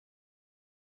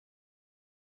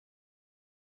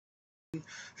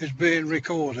meeting is being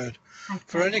recorded.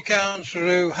 For any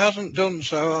councillor who hasn't done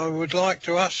so, I would like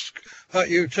to ask that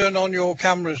you turn on your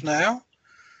cameras now.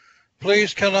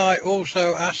 Please can I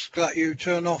also ask that you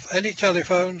turn off any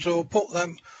telephones or put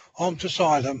them onto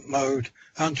silent mode,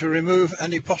 and to remove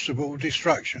any possible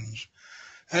distractions.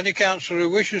 Any councillor who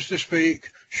wishes to speak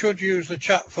should use the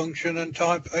chat function and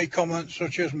type a comment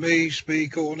such as "me,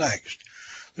 speak" or "next."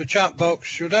 The chat box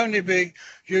should only be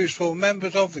used for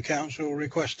members of the council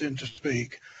requesting to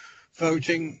speak,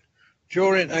 voting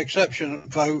during exception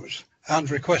votes and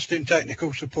requesting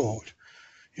technical support.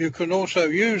 You can also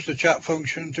use the chat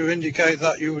function to indicate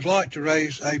that you would like to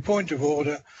raise a point of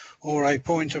order or a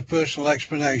point of personal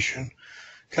explanation.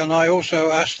 Can I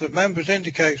also ask that members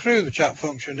indicate through the chat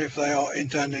function if they are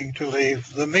intending to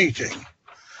leave the meeting?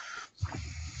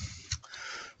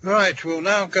 Right, we'll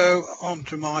now go on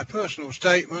to my personal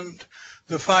statement.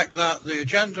 The fact that the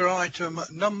agenda item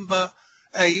number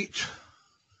 8,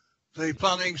 the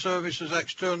Planning Services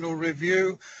External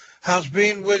Review, has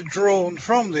been withdrawn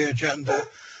from the agenda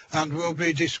and will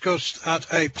be discussed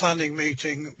at a planning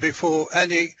meeting before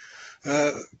any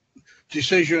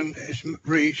decision is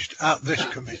reached at this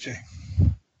committee.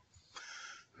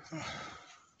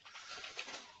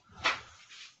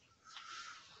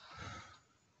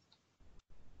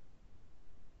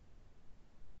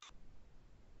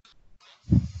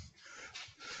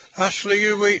 Ashley,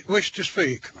 you wish to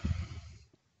speak?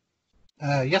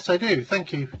 Yes, I do.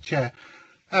 Thank you, Chair.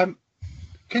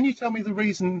 Can you tell me the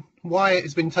reason why it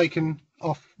has been taken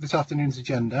off this afternoon's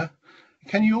agenda?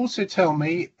 Can you also tell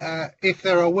me if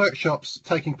there are workshops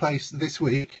taking place this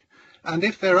week? And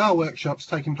if there are workshops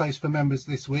taking place for members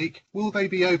this week, will they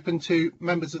be open to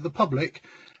members of the public,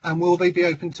 and will they be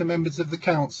open to members of the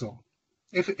council?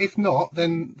 If not,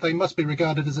 then they must be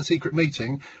regarded as a secret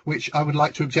meeting, which I would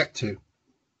like to object to.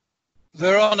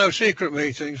 There are no secret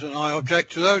meetings, and I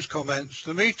object to those comments.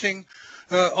 The meeting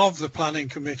of the Planning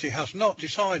Committee has not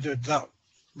decided that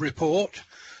report,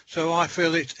 so I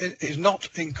feel it is not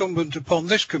incumbent upon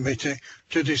this committee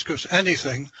to discuss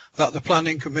anything that the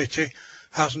Planning Committee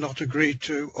has not agreed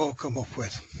to or come up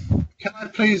with. Can I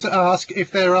please ask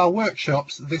if there are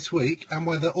workshops this week and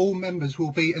whether all members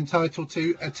will be entitled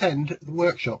to attend the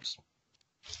workshops?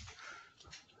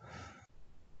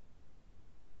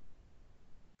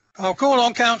 I'll call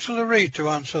on Councillor Reid to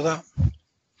answer that.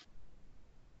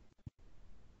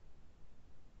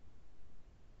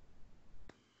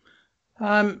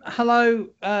 Hello,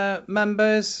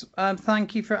 members.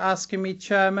 Thank you for asking me,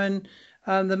 Chairman.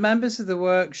 The members of the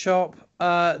workshop,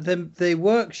 the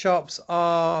workshops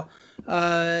are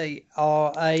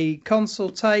a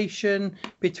consultation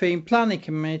between Planning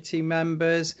Committee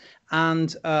members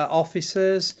and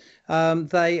officers.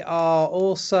 They are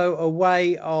also a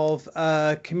way of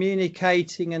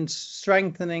communicating and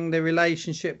strengthening the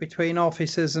relationship between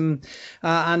officers and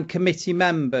committee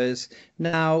members.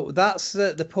 Now, that's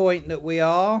the point that we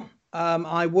are.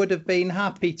 I would have been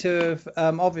happy to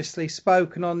have obviously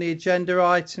spoken on the agenda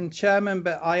item, Chairman,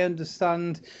 but I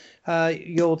understand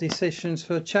your decisions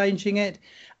for changing it.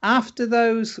 After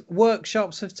those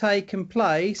workshops have taken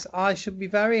place, I should be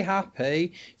very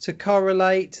happy to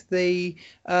correlate the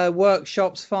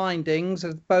workshops' findings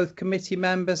of both committee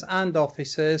members and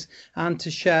officers and to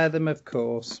share them, of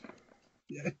course.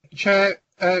 Chair,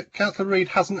 Councillor Reid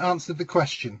hasn't answered the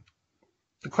question.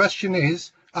 The question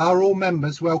is, are all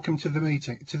members welcome to the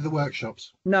meeting, to the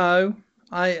workshops? No,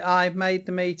 I've made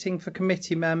the meeting for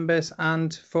committee members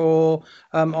and for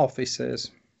officers.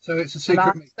 So it's a secret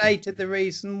and meeting. I've stated the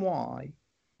reason why.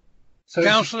 So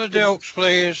Councillor Dilks,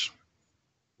 please.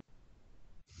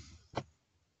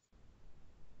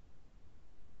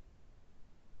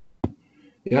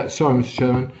 Yeah, sorry,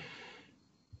 Mr.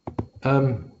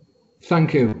 Chairman.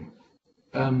 Thank you.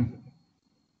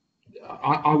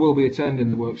 I will be attending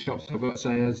the workshops. I've got to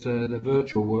say, as the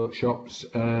virtual workshops,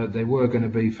 they were going to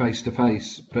be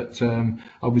face-to-face, but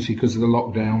obviously because of the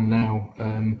lockdown now,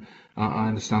 I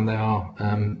understand they are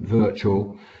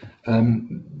virtual. I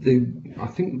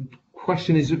think the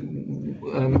question is,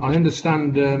 I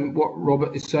understand what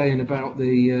Robert is saying about the,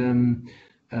 you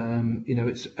know,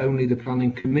 it's only the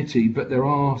planning committee, but there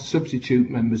are substitute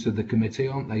members of the committee,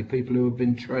 aren't they? People who have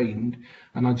been trained.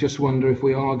 And I just wonder if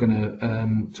we are going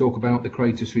to talk about the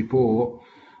Kratos report,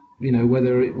 you know,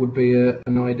 whether it would be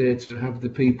an idea to have the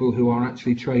people who are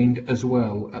actually trained as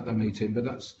well at the meeting. But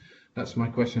that's my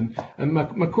question. And my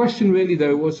question really,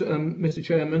 though, was, Mr.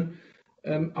 Chairman,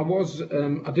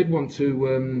 I did want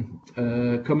to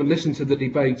come and listen to the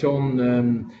debate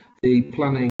on the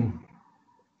planning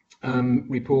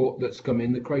report that's come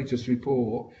in, the Kratos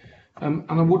report. And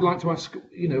I would like to ask,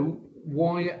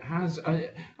 why it has.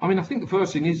 I mean, I think the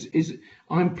first thing is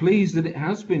I'm pleased that it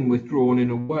has been withdrawn in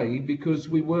a way, because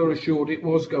we were assured it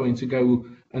was going to go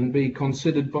and be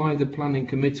considered by the planning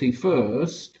committee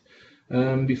first,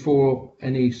 before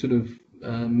any sort of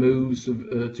moves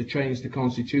to change the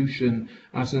constitution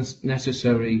as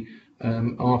necessary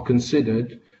are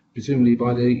considered, presumably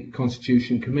by the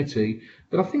Constitution Committee.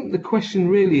 But I think the question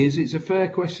really is, it's a fair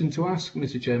question to ask,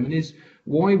 Mr. Chairman, is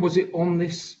why was it on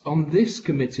this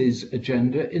committee's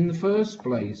agenda in the first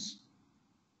place?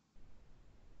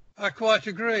 I quite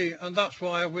agree, and that's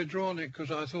why I've withdrawn it,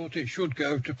 because I thought it should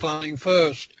go to planning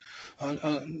first.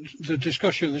 The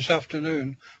discussion this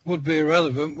afternoon would be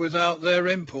irrelevant without their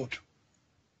input.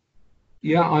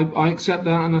 Yeah, I accept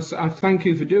that, and I thank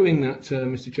you for doing that,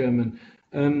 Mr. Chairman.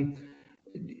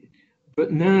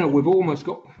 But now we've almost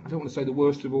got, I don't want to say the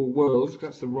worst of all worlds,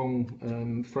 that's the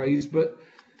wrong phrase, but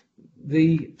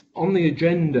on the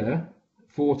agenda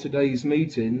for today's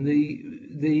meeting,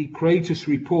 the Kratos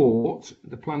report,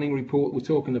 the planning report we're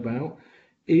talking about,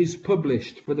 is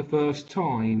published for the first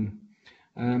time.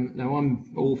 Now,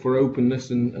 I'm all for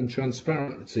openness and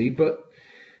transparency, but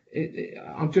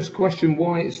I'm just questioning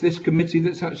why it's this committee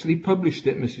that's actually published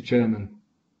it, Mr. Chairman.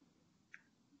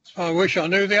 I wish I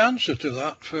knew the answer to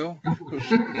that, Phil, because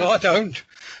I don't.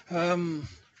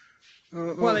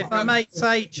 Well, if I may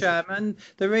say, Chairman,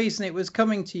 the reason it was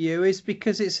coming to you is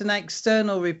because it's an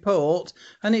external report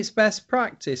and it's best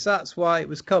practice. That's why it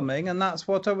was coming, and that's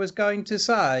what I was going to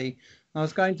say. I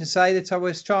was going to say that I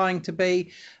was trying to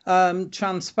be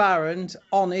transparent,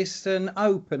 honest and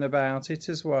open about it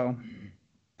as well.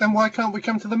 Then why can't we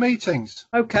come to the meetings?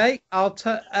 Okay,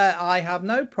 I have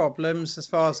no problems as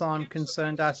far as I'm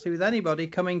concerned actually with anybody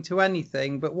coming to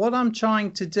anything, but what I'm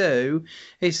trying to do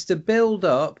is to build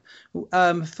up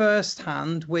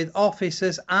firsthand with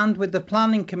officers and with the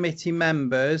planning committee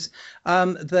members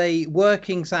the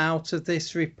workings out of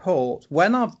this report.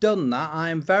 When I've done that,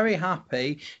 I am very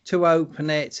happy to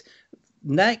open it.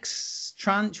 Next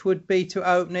tranche would be to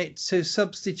open it to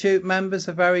substitute members,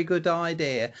 a very good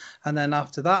idea. And then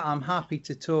after that, I'm happy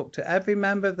to talk to every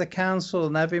member of the council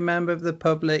and every member of the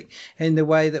public in the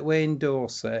way that we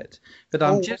endorse it. But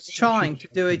I'm just trying to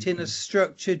do it in a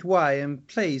structured way. And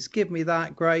please give me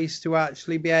that grace to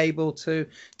actually be able to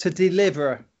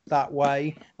deliver that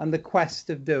way and the quest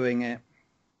of doing it.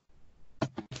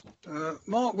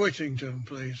 Mark Whittington,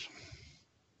 please.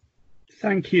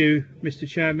 Thank you, Mr.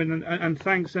 Chairman, and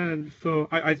thanks for.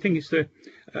 I think it's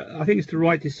the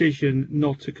right decision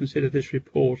not to consider this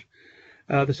report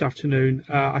this afternoon.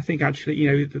 I think actually,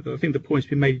 I think the point's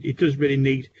been made. It does really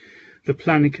need the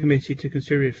planning committee to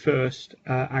consider it first,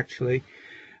 actually.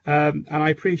 And I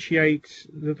appreciate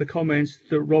the comments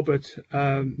that Robert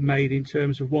made in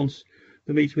terms of once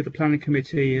the meeting with the planning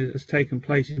committee has taken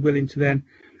place, he's willing to then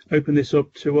open this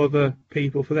up to other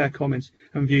people for their comments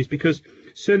and views, because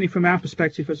certainly from our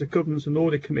perspective as a governance and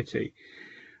audit committee,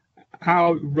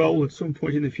 our role at some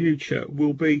point in the future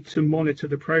will be to monitor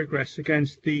the progress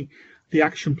against the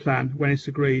action plan when it's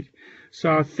agreed.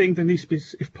 So I think there needs to be,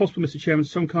 if possible, Mr. Chairman,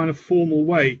 some kind of formal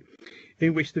way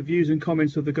in which the views and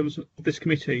comments of the governance of this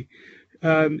committee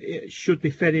it should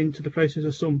be fed into the process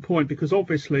at some point, because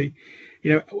obviously,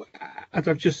 as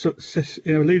I've just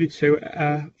alluded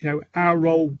to, our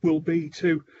role will be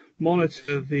to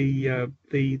monitor the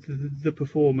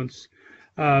performance,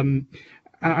 and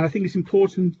I think it's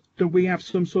important that we have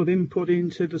some sort of input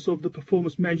into the sort of the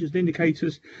performance measures and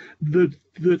indicators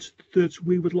that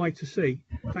we would like to see.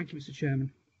 Thank you, Mr.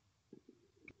 Chairman.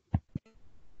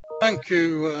 Thank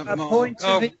you, A Mark. point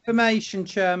of information,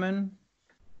 Chairman.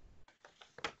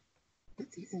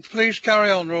 Please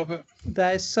carry on, Robert.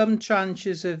 There's some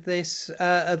tranches of this,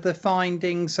 of the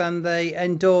findings and the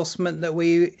endorsement that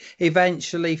we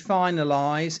eventually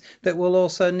finalise that will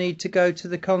also need to go to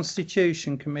the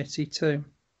Constitution Committee too.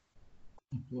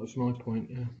 That's my point,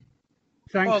 yeah.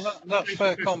 Thanks. Well, that's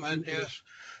fair comment, yes.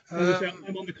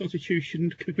 I'm on the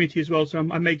Constitution Committee as well, so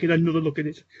I may get another look at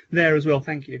it there as well.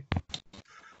 Thank you.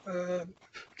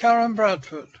 Karen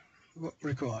Bradford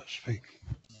requires to speak.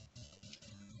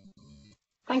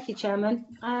 Thank you, Chairman.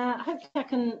 I hope I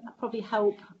can probably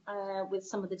help with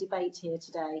some of the debate here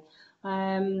today.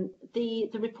 The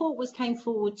report came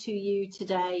forward to you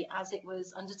today as it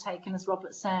was undertaken, as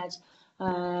Robert said,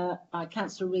 by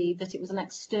Councillor Reid, that it was an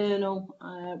external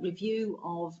review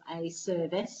of a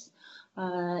service.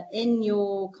 In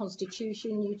your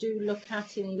constitution, you do look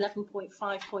at in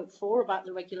 11.5.4 about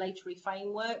the regulatory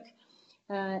framework.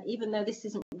 even though this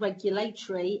isn't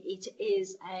regulatory, it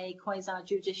is a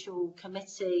quasi-judicial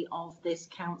committee of this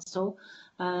council,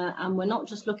 and we're not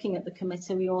just looking at the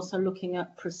committee, we're also looking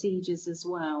at procedures as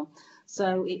well.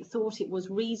 So it thought it was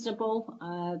reasonable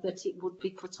that it would be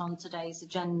put on today's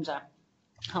agenda.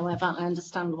 However, I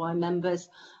understand why members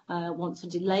want to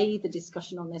delay the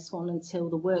discussion on this one until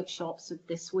the workshops of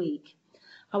this week.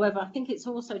 However, I think it's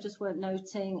also just worth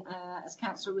noting, as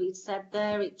Councillor Reid said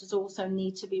there, it does also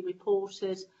need to be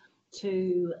reported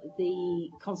to the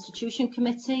Constitution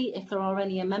Committee if there are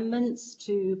any amendments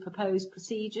to proposed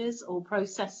procedures or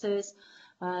processes.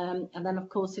 And then, of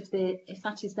course, if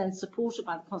that is then supported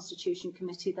by the Constitution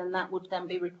Committee, then that would then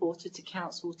be reported to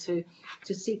Council to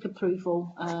seek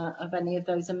approval of any of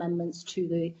those amendments to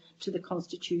the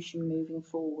Constitution moving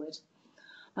forward.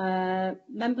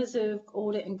 Members of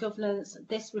Audit and Governance,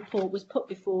 this report was put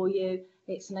before you.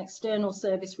 It's an external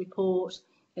service report.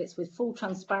 It's with full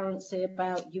transparency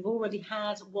about, you've already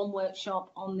had one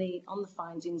workshop on the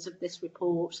findings of this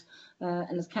report,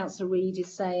 and as Councillor Reid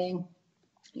is saying,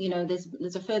 you know,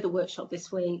 there's a further workshop this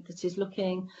week that is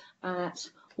looking at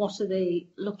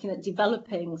looking at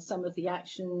developing some of the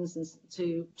actions and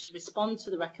to respond to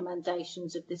the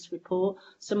recommendations of this report.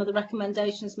 Some of the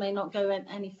recommendations may not go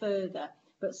any further,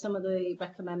 but some of the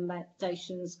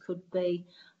recommendations could be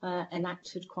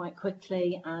enacted quite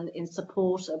quickly and in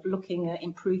support of looking at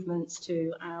improvements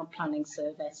to our planning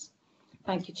service.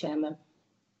 Thank you, Chairman.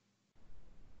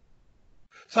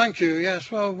 Thank you.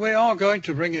 Yes, well, we are going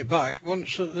to bring it back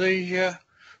once the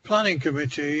Planning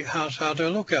Committee has had a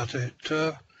look at it.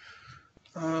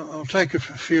 I'll take a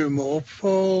few more.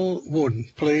 Paul Wood,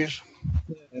 please.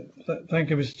 Thank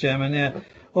you, Mr. Chairman. Yeah,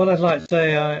 all I'd like to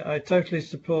say, I totally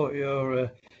support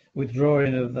your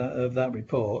withdrawing of that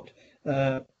report.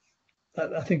 I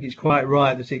think it's quite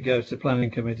right that it goes to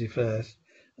Planning Committee first.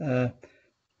 And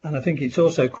I think it's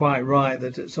also quite right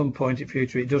that at some point in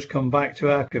future it does come back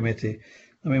to our committee.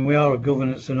 I mean, we are a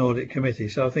governance and audit committee,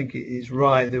 so I think it's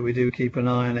right that we do keep an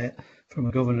eye on it from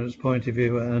a governance point of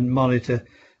view and monitor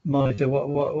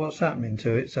what's happening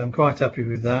to it. So I'm quite happy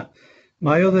with that.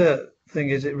 My other thing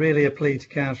is, it really a plea to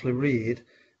Councillor Reid.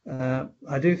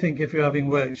 I do think if you're having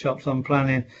workshops on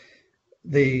planning,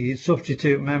 the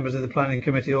substitute members of the Planning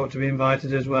Committee ought to be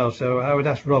invited as well. So I would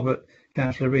ask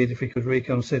Councillor Reid if he could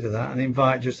reconsider that and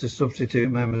invite just the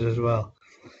substitute members as well.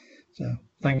 So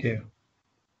thank you.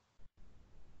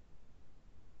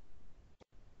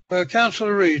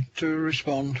 Councillor Reid to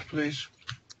respond, please.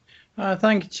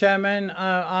 Thank you, Chairman.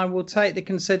 I will take the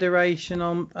consideration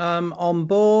on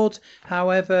board.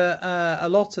 However, a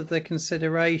lot of the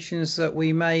considerations that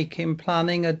we make in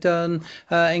planning are done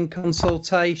in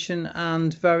consultation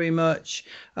and very much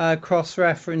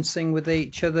cross-referencing with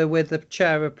each other with the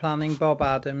Chair of Planning, Bob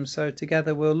Adams. So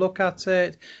together we'll look at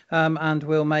it and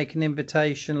we'll make an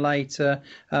invitation later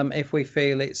if we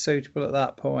feel it's suitable at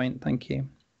that point. Thank you.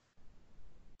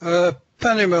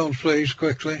 Penny Mills, please,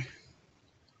 quickly.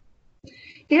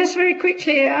 Yes, very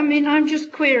quickly. I mean, I'm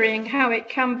just querying how it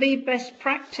can be best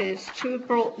practice to have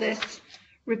brought this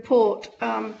report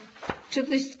to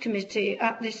this committee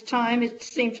at this time. It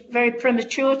seems very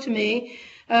premature to me,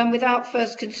 without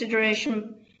first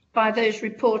consideration by those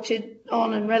reported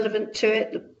on and relevant to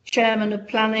it, the Chairman of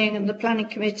Planning and the Planning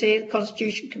Committee, the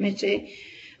Constitution Committee.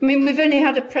 I mean, we've only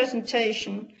had a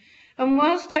presentation, and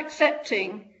whilst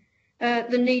accepting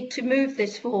the need to move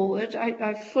this forward,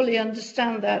 I fully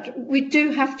understand that. We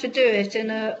do have to do it in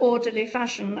an orderly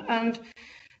fashion, and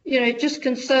you know, it just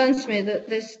concerns me that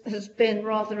this has been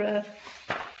rather a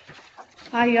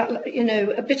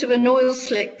bit of an oil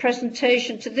slick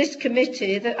presentation to this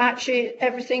committee that actually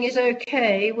everything is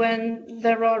okay when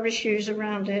there are issues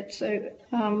around it. So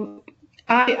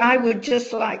I would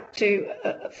just like to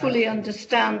fully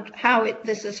understand how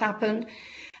this has happened.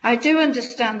 I do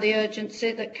understand the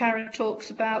urgency that Karen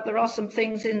talks about. There are some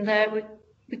things in there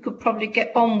we could probably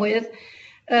get on with,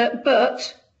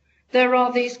 but there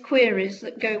are these queries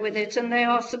that go with it, and they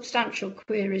are substantial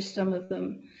queries, some of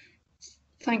them.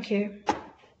 Thank you.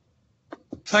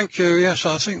 Thank you. Yes,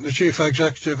 I think the Chief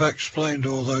Executive explained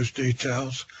all those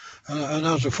details. And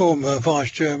as a former Vice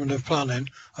Chairman of Planning,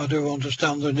 I do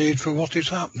understand the need for what is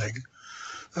happening.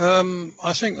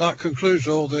 I think that concludes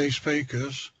all the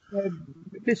speakers.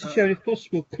 Mr. Chair, if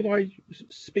possible, could I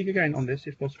speak again on this,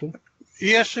 if possible?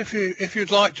 Yes, if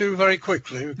you'd like to, very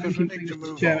quickly, because we need to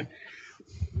move on.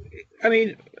 I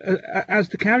mean, as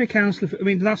the County Council, I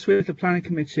mean, last week at the Planning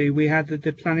Committee, we had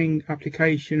the planning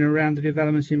application around the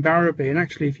developments in Barrowby, and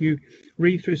actually, if you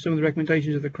read through some of the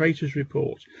recommendations of the Creators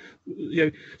Report, you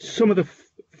know, some of the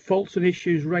faults and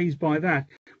issues raised by that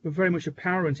were very much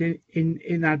apparent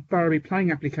in that Barrowby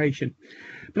planning application.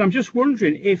 But I'm just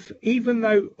wondering if, even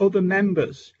though other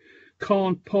members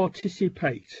can't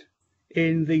participate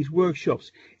in these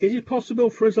workshops, is it possible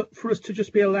for us to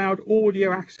just be allowed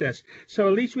audio access, so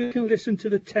at least we can listen to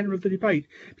the tenor of the debate?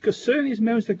 Because certainly as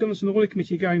members of the Governance and Audit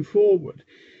Committee going forward,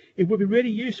 it would be really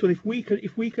useful if we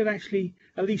could actually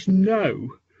at least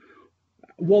know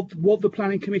what the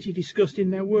planning committee discussed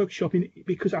in their workshop,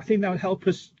 because I think that would help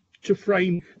us to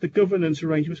frame the governance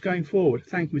arrangements going forward.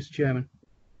 Thank you, Mr. Chairman.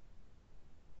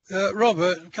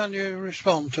 Robert, can you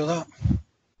respond to that?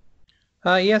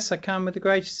 Yes, I can, with the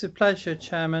greatest of pleasure,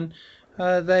 Chairman.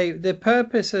 The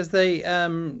purpose of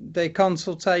the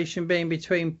consultation being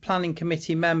between planning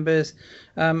committee members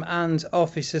and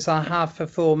officers, I have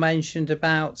before mentioned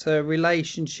about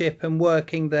relationship and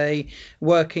working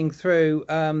through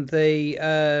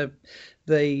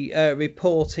the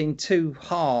report in two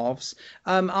halves.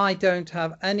 I don't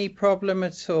have any problem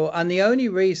at all, and the only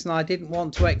reason I didn't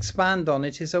want to expand on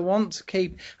it is I want to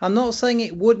keep, I'm not saying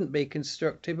it wouldn't be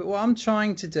constructive, but what I'm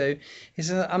trying to do is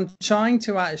I'm trying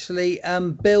to actually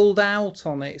build out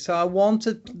on it. So I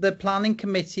wanted the planning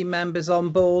committee members on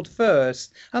board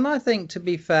first, and I think, to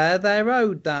be fair, they're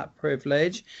owed that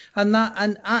privilege. And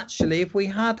actually, if we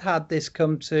had this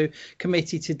come to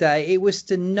committee today, it was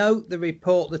to note the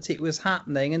report that it was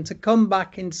happening and to come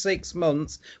back in 6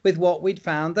 months with what we'd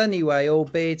found anyway,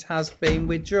 albeit has been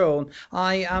withdrawn.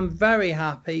 I am very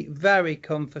happy, very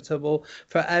comfortable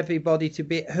for everybody to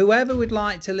be, whoever would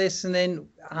like to listen in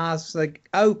has the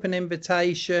open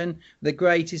invitation, the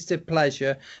greatest of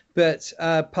pleasure. But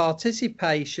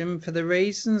participation, for the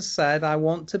reasons said, I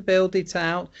want to build it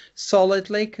out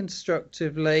solidly,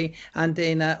 constructively, and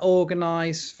in an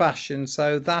organised fashion.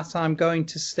 So that I'm going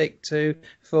to stick to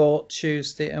for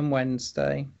Tuesday and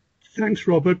Wednesday. Thanks,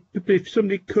 Robert. If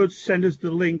somebody could send us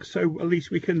the link, so at least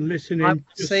we can listen in. I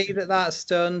see that that's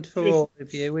done for all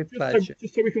of you, with pleasure.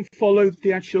 Just so we can follow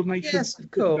the actual nature. Yes, of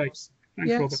course. Thanks,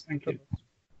 yes, Robert. Thank you.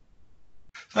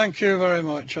 Thank you very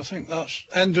much. I think that's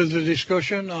ended the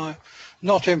discussion. I'm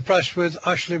not impressed with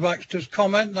Ashley Baxter's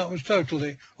comment. That was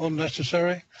totally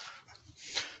unnecessary.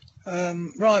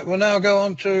 Right, we'll now go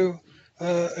on to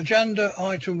agenda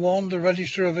item 1, the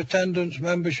register of attendance,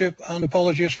 membership and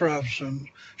apologies for absence.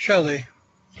 Shelley,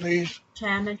 please.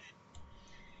 Chairman.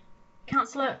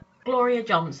 Councillor Gloria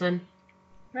Johnson.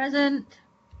 Present.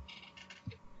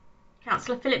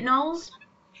 Councillor Philip Knowles.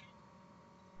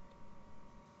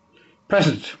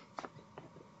 Present.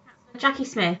 Councillor Jackie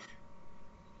Smith.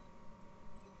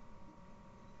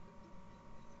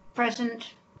 Present.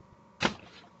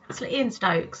 Councillor Ian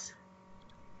Stokes.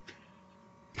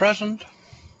 Present.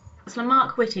 Councillor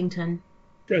Mark Whittington.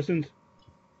 Present.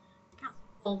 Councillor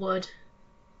Paul Wood.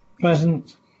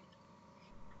 Present.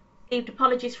 Received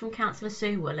apologies from Councillor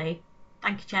Sue Woolley.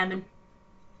 Thank you, Chairman.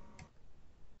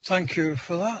 Thank you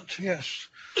for that. Yes.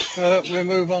 We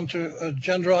move on to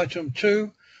agenda item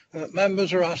 2.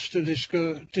 Members are asked to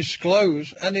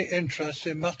disclose any interest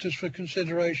in matters for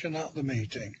consideration at the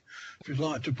meeting. If you'd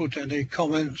like to put any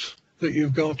comments that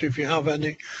you've got, if you have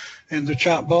any, in the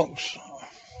chat box.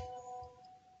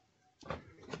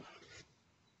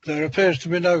 There appears to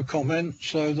be no comment,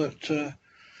 so that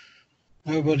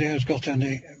nobody has got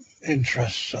any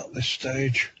interests at this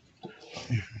stage.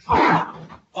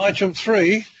 Item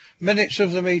 3, minutes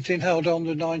of the meeting held on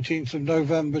the 19th of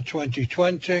November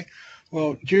 2020.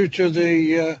 Well, due to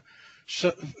the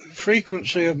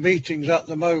frequency of meetings at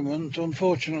the moment,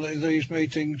 unfortunately, these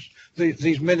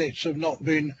minutes have not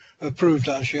been approved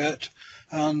as yet,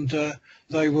 and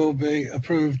they will be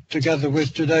approved together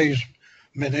with today's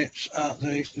minutes at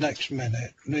the next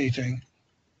meeting.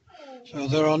 So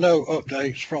there are no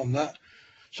updates from that.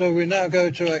 So we now go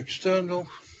to external.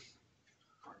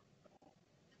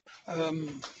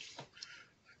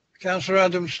 Councillor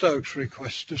Adam Stokes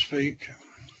requests to speak.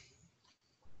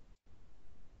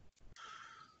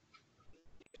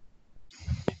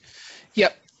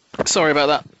 Yep, sorry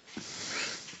about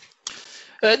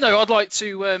that. No, I'd like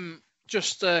to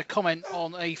just comment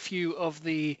on a few of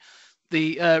the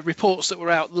reports that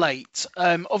were out late.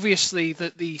 Obviously,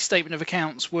 the statement of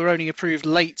accounts were only approved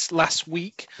late last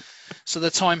week, so the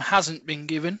time hasn't been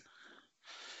given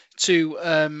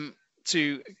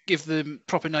to give them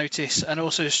proper notice, and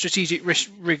also strategic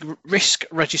risk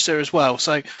register as well.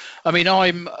 So, I mean,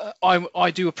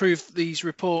 I do approve these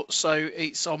reports, so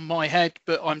it's on my head.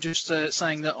 But I'm just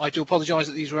saying that I do apologise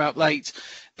that these were out late.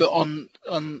 But on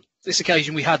this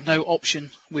occasion, we had no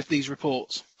option with these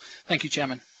reports. Thank you,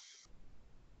 Chairman.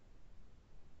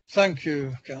 Thank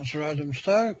you, Councillor Adam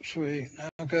Stokes. We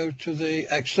now go to the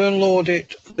external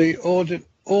audit, the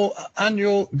or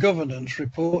annual governance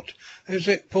report? Is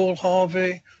it Paul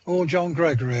Harvey or John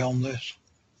Gregory on this?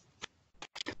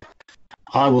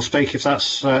 I will speak if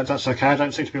that's okay. I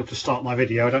don't seem to be able to start my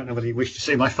video. I don't know whether you wish to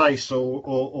see my face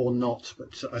or not,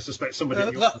 but I suspect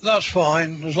somebody. That's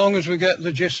fine, as long as we get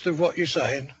the gist of what you're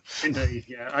saying. Indeed,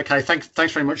 yeah. Okay,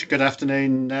 thanks very much. Good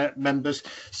afternoon, members.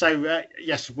 So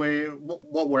yes,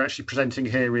 what we're actually presenting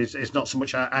here is not so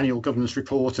much our annual governance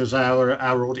report as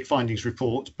our audit findings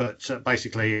report, but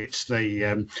basically it's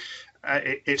the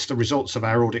results of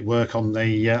our audit work on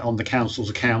the council's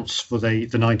accounts for the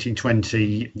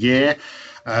 1920 year,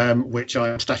 which I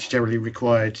am statutorily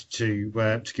required to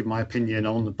give my opinion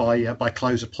on by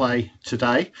close of play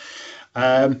today.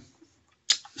 I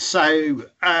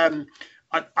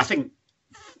think,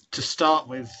 to start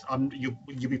with,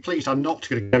 you'll be pleased I'm not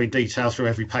going to go in detail through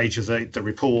every page of the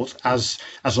report. As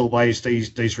always,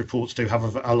 these reports do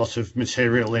have a lot of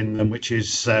material in them, which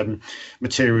is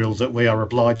material that we are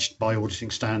obliged by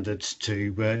auditing standards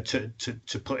to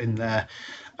put in there,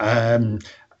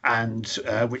 and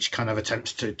which kind of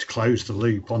attempts to close the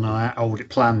loop on our audit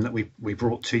plan that we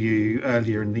brought to you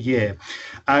earlier in the year.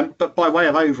 But by way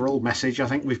of overall message, I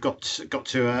think we've got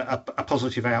to a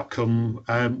positive outcome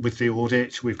with the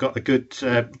audit. We've got a good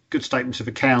statement of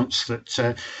accounts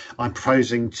that I'm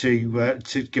proposing to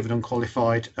give an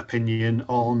unqualified opinion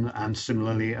on, and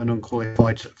similarly an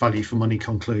unqualified value for money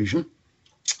conclusion.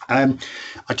 I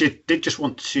did just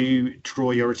want to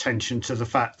draw your attention to the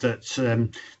fact that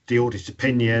the audit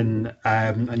opinion,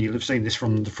 and you'll have seen this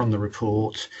from the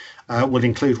report, will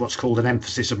include what's called an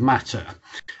emphasis of matter.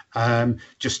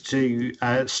 Just to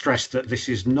stress that this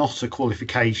is not a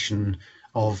qualification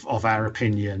of our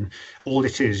opinion. All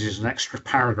it is an extra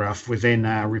paragraph within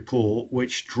our report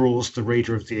which draws the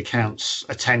reader of the accounts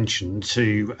attention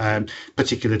to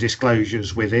particular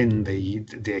disclosures within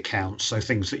the accounts, so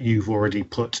things that you've already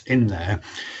put in there.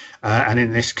 And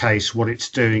in this case, what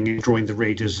it's doing is drawing the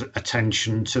reader's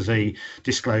attention to the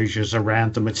disclosures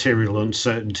around the material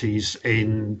uncertainties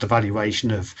in the valuation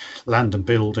of land and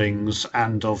buildings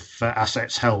and of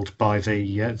assets held by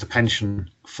the pension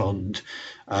fund,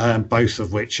 both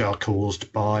of which are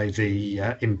caused by the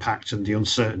impact and the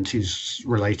uncertainties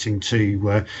relating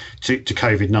to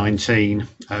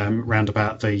COVID-19 round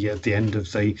about the end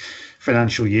of the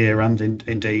financial year, and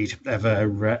indeed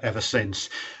ever since.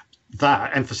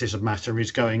 That emphasis of matter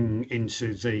is going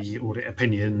into the audit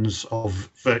opinions of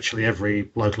virtually every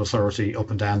local authority up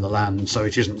and down the land, so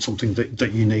it isn't something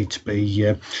that you need to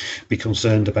be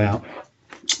concerned about.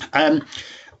 I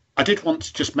did want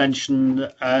to just mention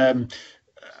a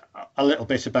little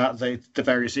bit about the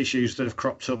various issues that have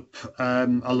cropped up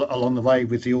along the way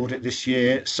with the audit this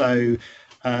year. So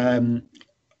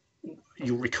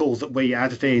you'll recall that we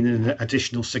added in an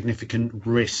additional significant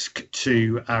risk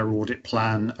to our audit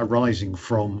plan arising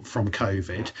from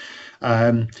COVID.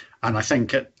 And I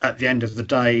think at the end of the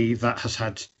day, that has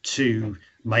had two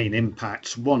main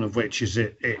impacts, one of which is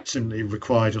it simply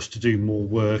required us to do more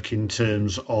work in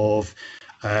terms of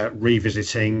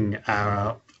revisiting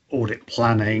our audit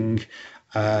planning,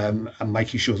 and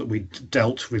making sure that we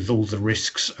dealt with all the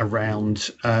risks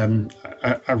around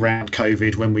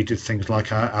COVID when we did things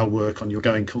like our work on your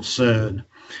going concern,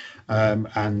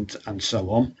 and so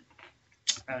on.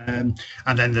 And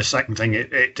then the second thing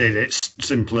it did, it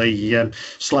simply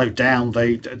slowed down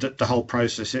the whole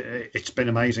process. It's been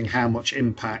amazing how much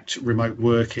impact remote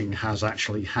working has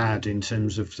actually had in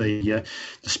terms of the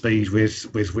speed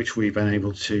with which we've been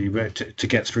able to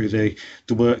get through the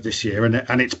work this year.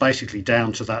 And it's basically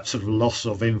down to that sort of loss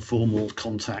of informal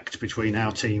contact between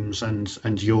our teams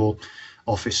and your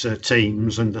officer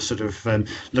teams, and the sort of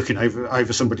looking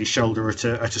over somebody's shoulder at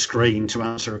a screen to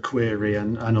answer a query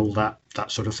and all that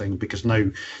sort of thing, because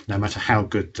no matter how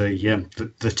good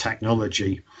the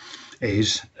technology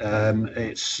is,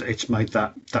 it's made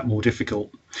that more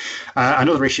difficult.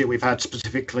 Another issue we've had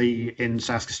specifically in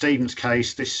South Stephen's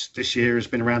case this year has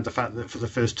been around the fact that for the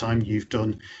first time you've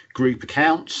done group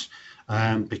accounts,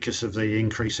 because of the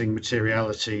increasing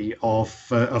materiality of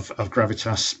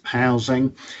Gravitas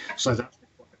housing, so that's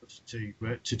required us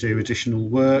to do additional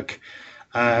work.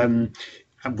 And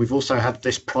we've also had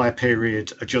this prior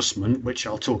period adjustment, which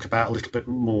I'll talk about a little bit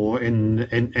more in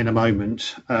a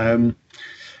moment.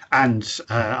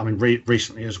 I mean,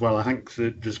 recently as well, I think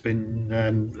that there's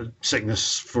been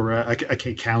sickness for a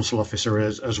key council officer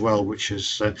as well, which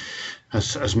has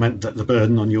meant that the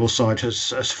burden on your side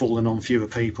has fallen on fewer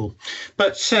people.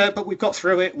 But we've got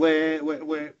through it.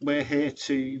 We're here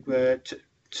to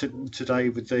today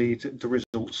with the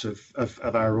results of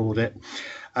our audit.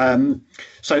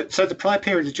 So the prior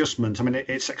period adjustment, I mean,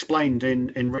 it's explained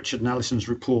in Richard and Alison's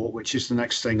report, which is the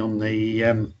next thing on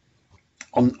the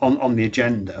on the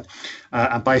agenda,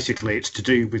 and basically it's to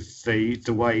do with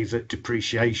the way that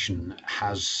depreciation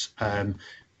has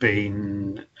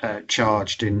been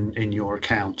charged in your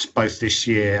accounts both this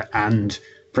year and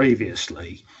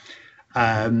previously.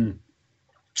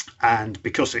 And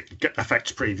because it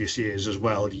affects previous years as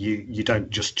well, you don't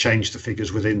just change the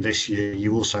figures within this year,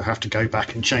 you also have to go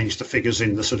back and change the figures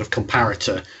in the sort of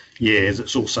comparator year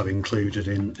that's also included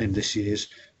in this year's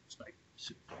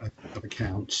of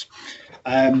accounts.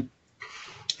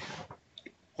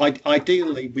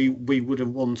 Ideally, we would have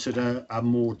wanted a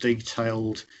more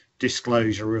detailed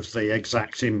disclosure of the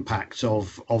exact impact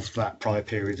of that prior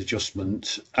period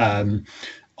adjustment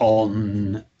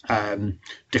on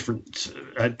different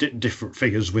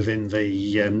figures within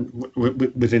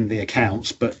the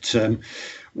accounts, but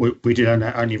we did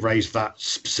only raise that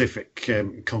specific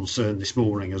concern this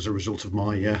morning as a result of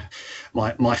my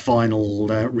final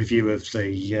review of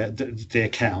the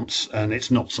accounts, and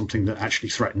it's not something that actually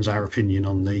threatens our opinion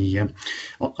on the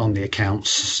accounts.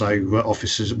 So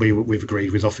officers, we've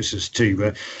agreed with officers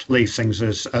to leave things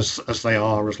as they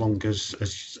are, as long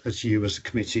as you as a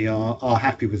committee are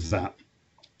happy with that.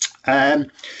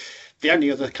 The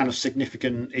only other kind of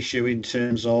significant issue in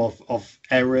terms of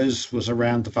errors was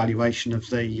around the valuation of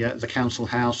the council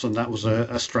house, and that was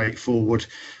a straightforward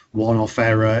one-off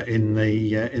error in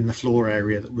the floor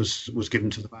area that was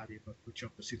given to the valuer, which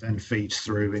obviously then feeds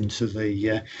through into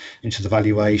the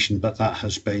valuation, but that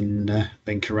has been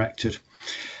corrected.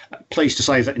 Pleased to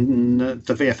say that in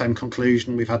the VFM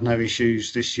conclusion we've had no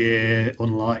issues this year,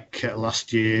 unlike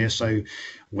last year. So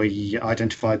we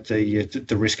identified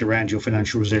the risk around your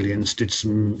financial resilience, did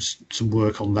some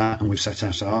work on that, and we've set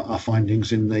out our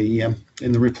findings in the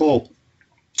report.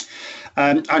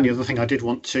 Only other thing I did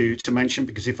want to mention,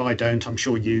 because if I don't, I'm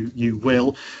sure you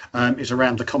will, is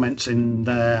around the comments in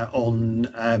there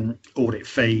on audit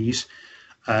fees.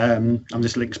 And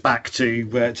this links back to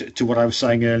what I was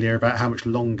saying earlier about how much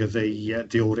longer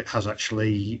the audit has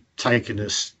actually taken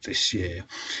us this year,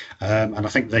 and I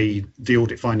think the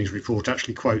audit findings report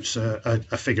actually quotes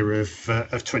a figure of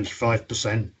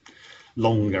 25%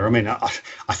 longer. I mean, I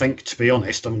think, to be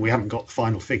honest, I mean, we haven't got the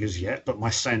final figures yet, but my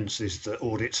sense is that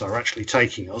audits are actually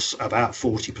taking us about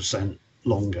 40%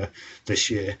 longer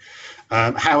this year.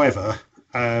 However,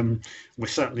 we're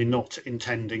certainly not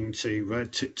intending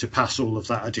to pass all of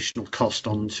that additional cost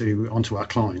onto our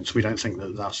clients. We don't think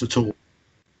that that's at all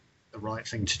the right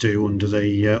thing to do under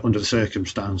the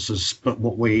circumstances. But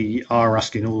what we are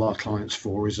asking all our clients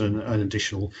for is an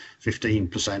additional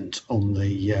 15% on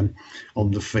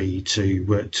the fee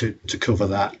to cover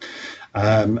that.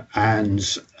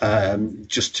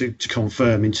 Just to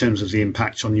confirm, in terms of the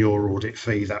impact on your audit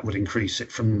fee, that would increase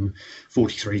it from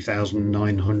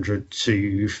 43,900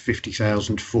 to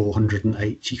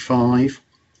 50,485.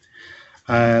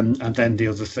 And then the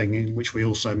other thing, which we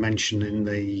also mention in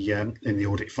the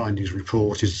audit findings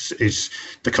report, is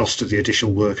the cost of the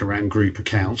additional work around group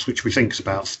accounts, which we think is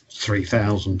about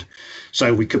 3,000.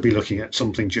 So we could be looking at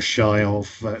something just shy of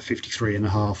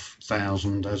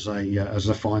 53,500 as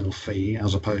a final fee,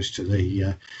 as opposed to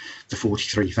the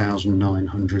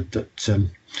 43,900 that's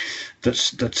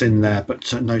in there.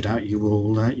 But no doubt you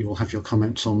will have your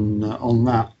comments on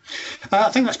that. I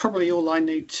think that's probably all I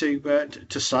need to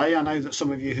say. I know that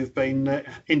some of you have been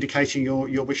indicating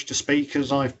your wish to speak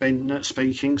as I've been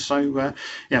speaking. So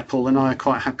yeah, Paul and I are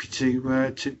quite happy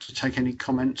to take any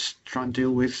comments, try and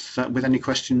deal with any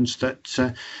questions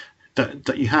that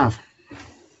you have.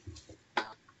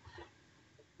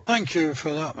 Thank you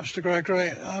for that, Mr.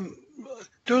 Gregory.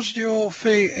 Does your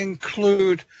fee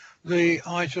include the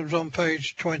items on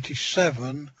page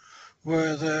 27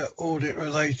 where the audit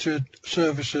related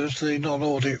services, the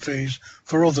non-audit fees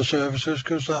for other services,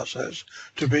 because that says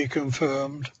to be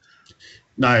confirmed?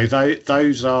 No,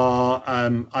 those are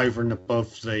over and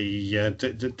above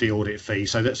the audit fee.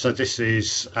 So this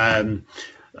is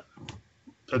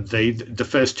the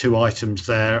first two items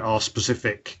there are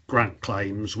specific grant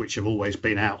claims which have always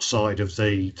been outside of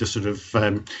the sort of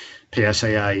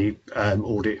PSAA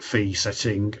audit fee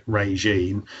setting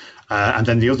regime. And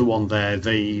then the other one there,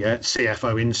 the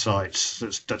CFO Insights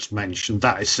that's mentioned,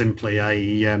 that is simply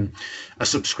a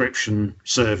subscription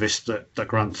service that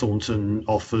Grant Thornton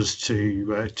offers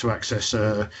to access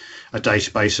a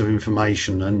database of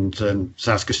information. And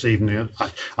South Kesteven,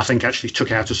 I think, actually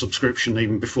took out a subscription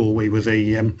even before we were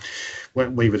the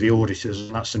we were the auditors,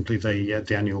 and that's simply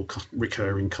the annual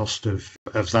recurring cost of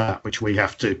that, which we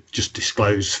have to just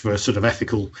disclose for sort of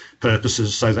ethical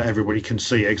purposes, so that everybody can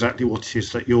see exactly what it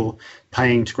is that you're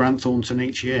paying to Grant Thornton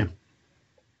each year.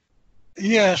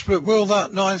 Yes, but will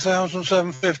that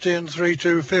 9,750 and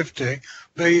 3,250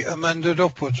 be amended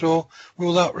upwards, or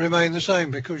will that remain the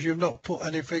same because you've not put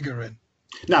any figure in?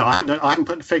 No, I haven't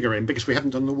put the figure in because we haven't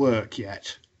done the work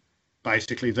yet.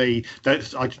 Basically,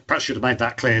 I perhaps should have made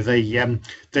that clear.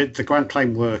 The grant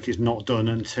claim work is not done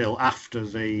until after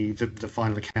the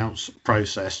final accounts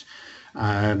process.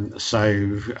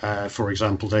 For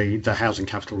example, the Housing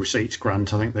Capital Receipts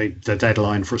grant, I think the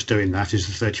deadline for us doing that is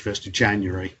the 31st of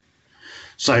January.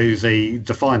 So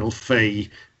the final fee,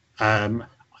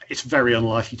 it's very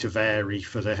unlikely to vary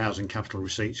for the Housing Capital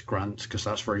Receipts grant because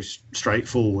that's very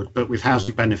straightforward. But with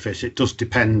housing benefit, it does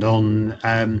depend on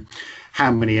how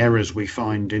many errors we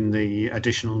find in the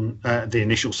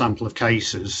initial sample of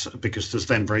cases, because there's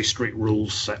then very strict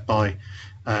rules set by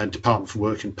Department for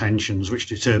Work and Pensions, which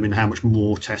determine how much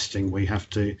more testing we have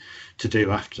to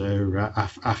do after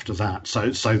that.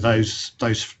 So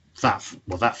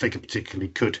that figure particularly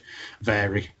could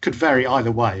vary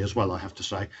either way as well, I have to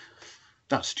say.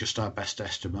 That's just our best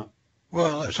estimate.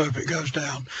 Well, let's hope it goes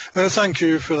down. Thank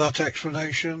you for that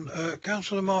explanation.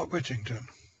 Councillor Mark Whittington,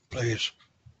 please.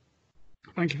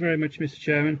 Thank you very much, Mr.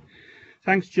 Chairman.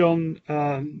 Thanks, John,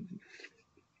 for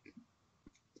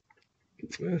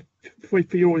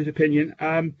your audit opinion.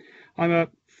 I'm a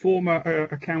former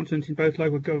accountant in both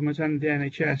local government and the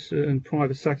NHS and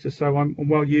private sector, so I'm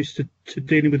well used to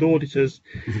dealing with auditors.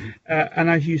 And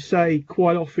as you say,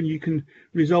 quite often you can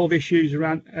resolve issues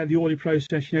around the audit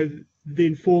process. You know, the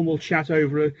informal chat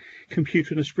over a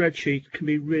computer and a spreadsheet can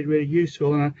be really, really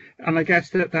useful. And I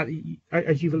guess that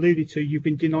as you've alluded to, you've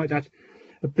been denied that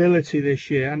ability this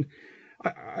year. And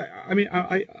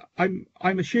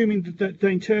I'm assuming that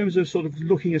in terms of sort of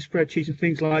looking at spreadsheets and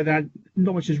things like that,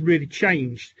 not much has really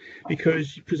changed,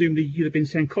 because presumably you'd have been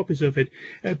sent copies of it.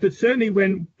 But certainly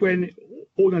when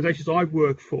organisations I've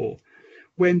worked for,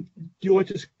 when the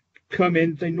auditors come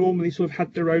in, they normally sort of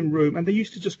had their own room, and they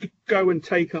used to just go and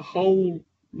take a whole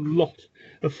lot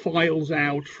of files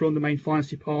out from the main finance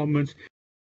department,